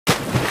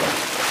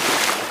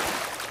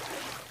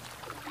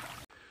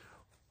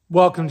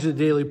Welcome to the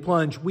Daily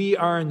Plunge. We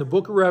are in the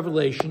book of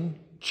Revelation,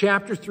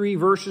 chapter 3,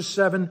 verses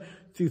 7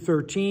 through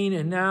 13.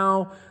 And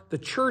now the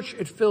church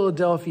at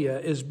Philadelphia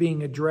is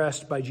being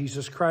addressed by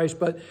Jesus Christ.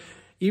 But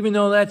even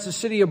though that's a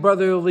city of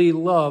brotherly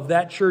love,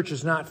 that church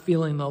is not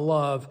feeling the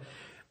love.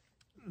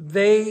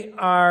 They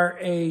are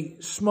a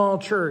small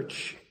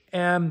church.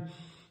 And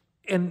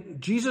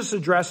Jesus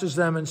addresses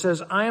them and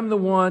says, I am the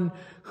one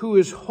who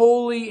is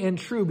holy and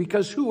true,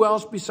 because who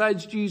else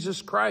besides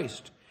Jesus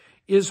Christ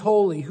is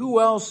holy? Who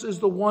else is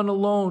the one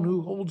alone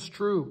who holds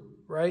true,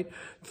 right?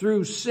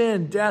 Through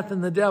sin, death,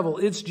 and the devil.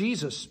 It's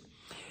Jesus.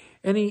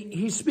 And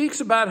he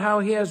speaks about how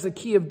he has the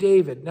key of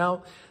David.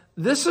 Now,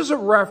 this is a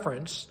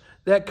reference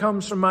that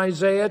comes from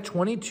Isaiah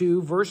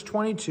 22, verse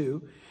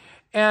 22.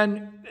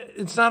 And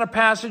it's not a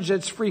passage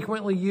that's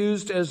frequently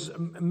used as a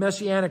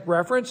messianic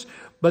reference,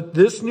 but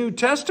this New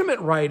Testament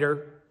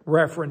writer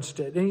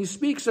referenced it. And he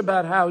speaks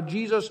about how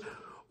Jesus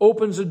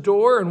opens a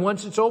door, and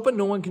once it's open,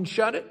 no one can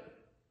shut it.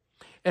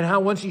 And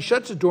how once he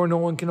shuts the door, no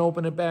one can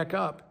open it back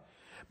up.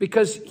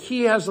 Because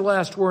he has the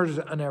last word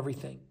on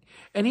everything.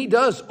 And he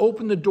does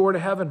open the door to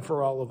heaven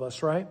for all of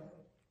us, right?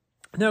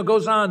 Now it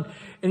goes on,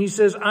 and he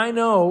says, I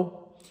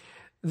know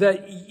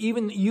that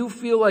even you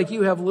feel like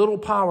you have little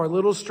power,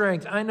 little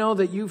strength. I know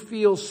that you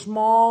feel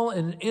small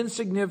and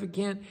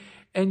insignificant,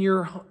 and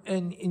you're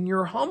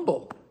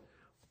humble.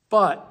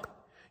 But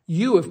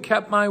you have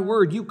kept my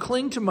word. You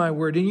cling to my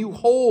word, and you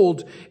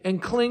hold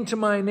and cling to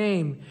my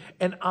name.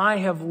 And I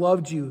have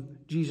loved you,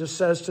 Jesus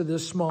says to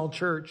this small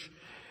church.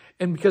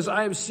 And because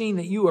I have seen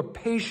that you are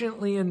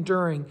patiently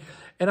enduring.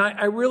 And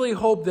I really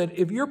hope that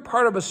if you're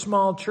part of a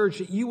small church,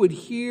 that you would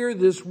hear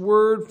this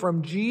word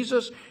from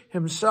Jesus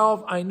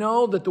himself. I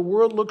know that the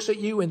world looks at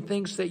you and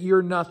thinks that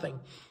you're nothing.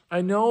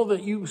 I know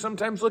that you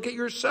sometimes look at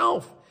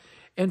yourself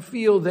and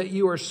feel that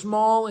you are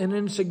small and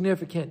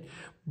insignificant.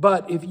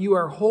 But if you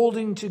are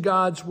holding to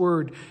God's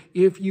word,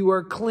 if you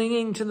are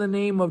clinging to the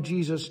name of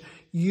Jesus,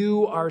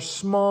 you are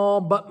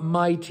small but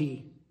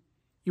mighty.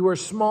 You are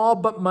small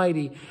but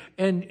mighty.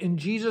 And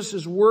Jesus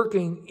is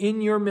working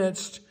in your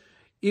midst.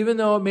 Even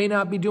though it may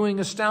not be doing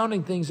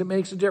astounding things, it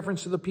makes a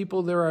difference to the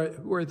people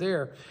who are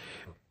there.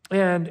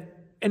 And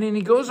then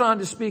he goes on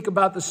to speak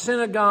about the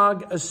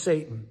synagogue of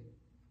Satan.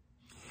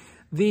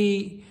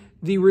 The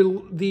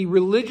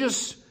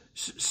religious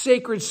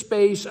sacred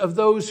space of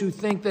those who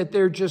think that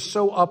they're just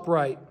so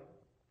upright.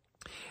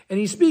 And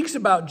he speaks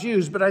about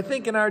Jews, but I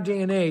think in our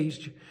day and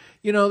age,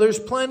 there's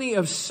plenty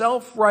of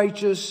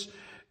self-righteous,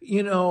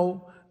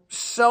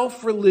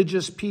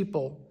 self-religious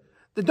people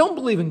that don't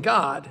believe in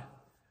God,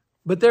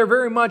 but they're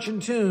very much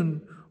in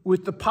tune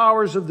with the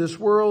powers of this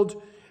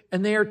world,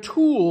 and they are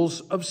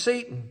tools of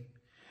Satan.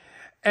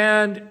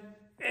 And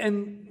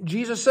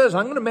Jesus says,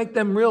 I'm going to make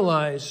them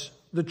realize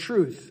the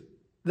truth,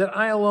 that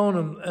I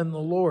alone am the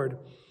Lord.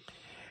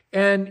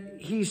 And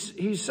he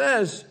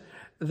says,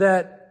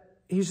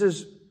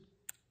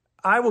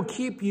 I will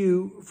keep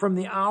you from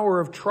the hour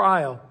of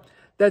trial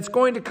that's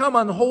going to come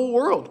on the whole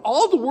world.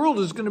 All the world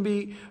is going to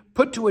be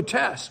put to a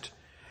test.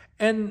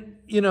 And,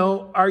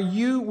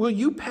 will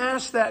you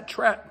pass that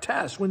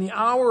test? When the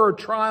hour of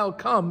trial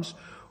comes,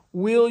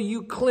 will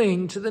you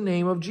cling to the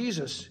name of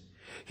Jesus?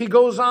 He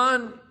goes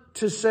on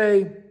to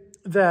say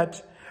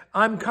that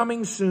I'm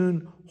coming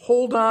soon.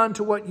 Hold on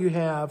to what you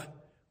have.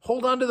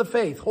 Hold on to the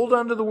faith. Hold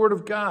on to the word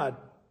of God.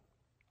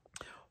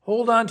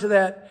 Hold on to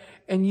that,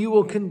 and you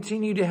will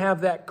continue to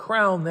have that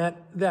crown,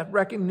 that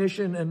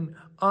recognition and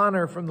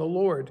honor from the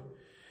Lord.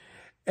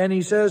 And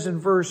he says in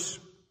verse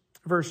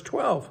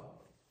 12,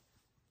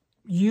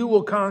 you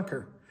will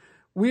conquer.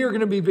 We are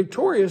going to be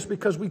victorious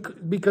because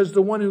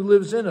the one who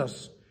lives in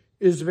us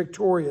is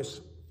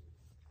victorious.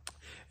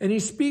 And he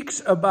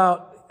speaks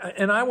about,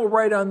 and I will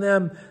write on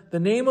them the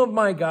name of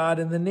my God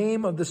and the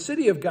name of the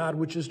city of God,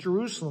 which is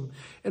Jerusalem.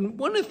 And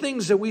one of the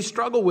things that we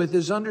struggle with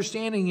is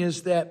understanding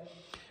is that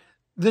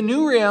the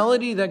new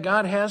reality that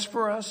God has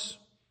for us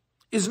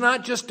is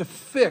not just to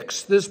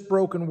fix this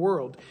broken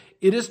world.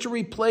 It is to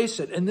replace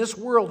it. And this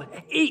world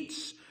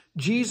hates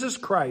Jesus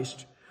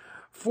Christ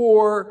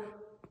for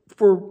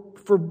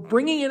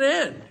bringing an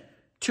end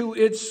to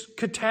its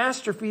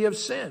catastrophe of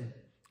sin.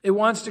 It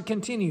wants to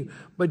continue.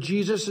 But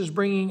Jesus is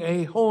bringing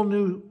a whole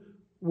new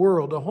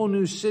world, a whole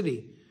new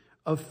city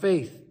of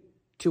faith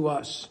to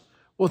us.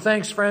 Well,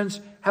 thanks,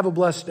 friends. Have a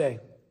blessed day.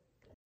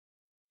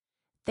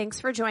 Thanks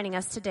for joining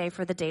us today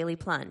for the Daily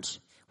Plunge.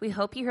 We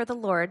hope you hear the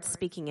Lord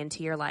speaking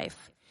into your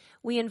life.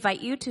 We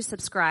invite you to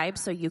subscribe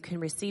so you can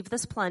receive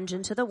this plunge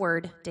into the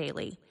Word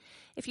daily.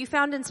 If you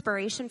found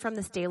inspiration from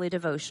this daily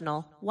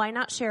devotional, why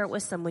not share it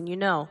with someone you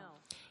know?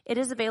 It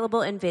is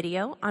available in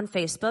video on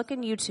Facebook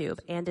and YouTube,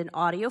 and in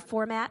audio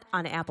format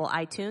on Apple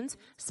iTunes,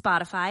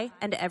 Spotify,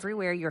 and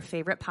everywhere your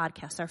favorite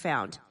podcasts are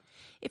found.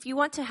 If you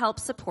want to help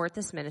support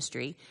this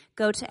ministry,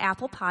 go to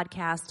Apple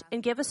Podcast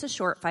and give us a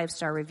short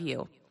 5-star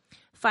review.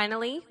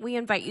 Finally, we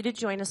invite you to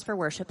join us for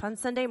worship on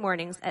Sunday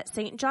mornings at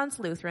St. John's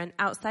Lutheran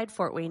outside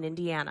Fort Wayne,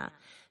 Indiana.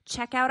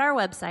 Check out our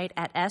website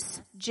at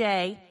sjlt.org.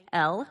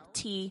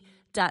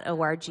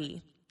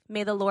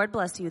 May the Lord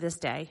bless you this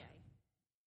day.